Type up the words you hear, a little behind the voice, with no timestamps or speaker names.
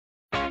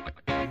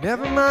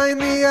Never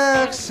mind the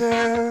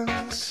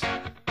accents,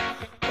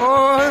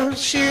 or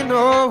she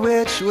know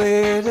which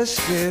way to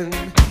spin.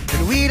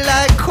 And we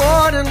like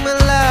corn and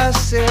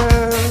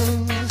molasses,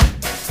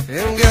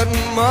 and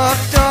getting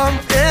mucked up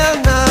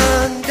and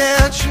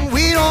undancing.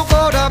 We don't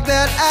go to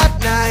bed at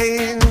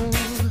night,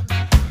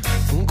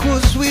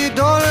 'cause we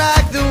don't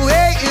like the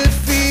way it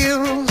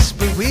feels.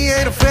 But we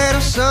ain't afraid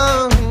of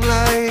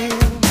sunlight.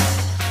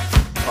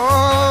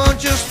 Oh,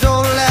 just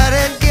don't let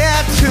it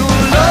get too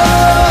low.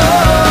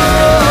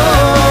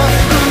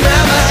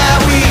 Remember how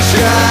we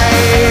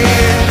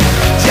tried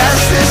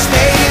just to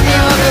stay in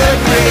your good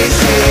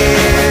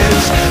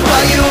graces,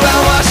 while you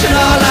were washing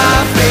all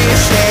our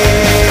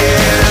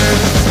faces.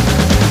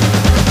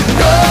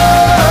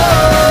 Oh,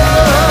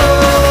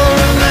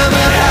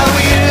 remember how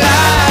we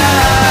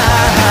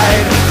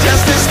lied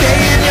just to stay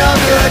in your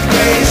good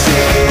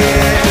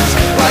graces,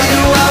 while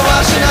you were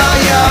washing all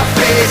your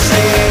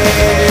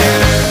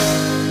faces.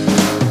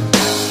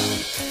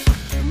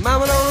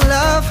 Mama don't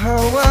love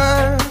her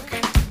work,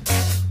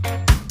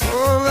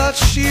 oh, but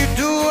she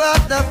do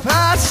what the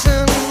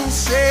parsons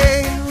say.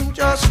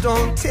 Just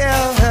don't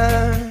tell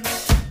her,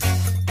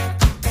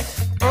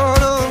 oh,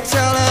 don't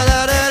tell her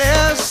that it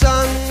is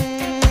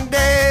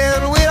Sunday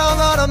and we don't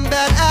go to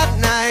bed at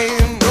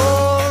night, no,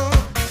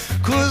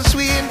 'cause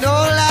we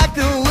don't like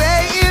the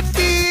way it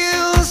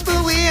feels. But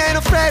we ain't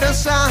afraid of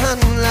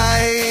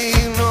sunlight,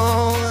 no.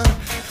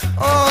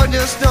 Oh,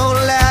 just don't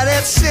let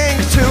it sink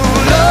too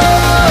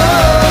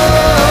low.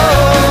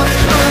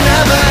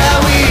 Remember how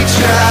we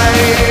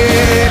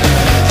tried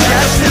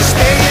just to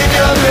stay in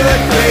your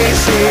good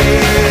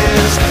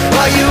graces,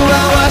 while you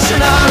were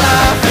washing all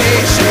our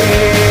faces.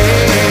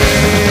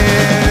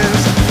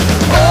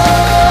 Oh,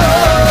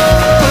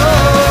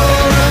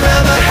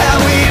 remember how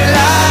we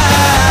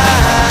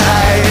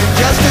lied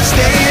just to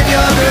stay in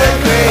your good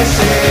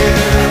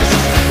graces,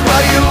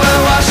 while you were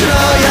washing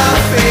all your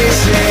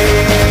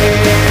faces.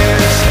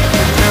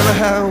 Remember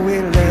how we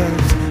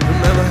lived,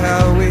 remember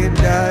how we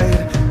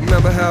died,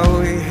 remember how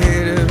we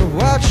hated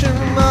watching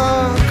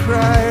Mom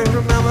cry.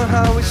 Remember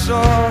how we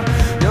saw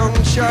young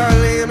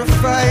Charlie in a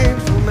fight.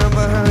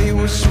 Remember how you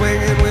were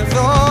swinging with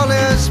all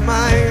his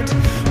might.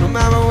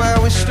 Remember where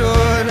we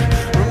stood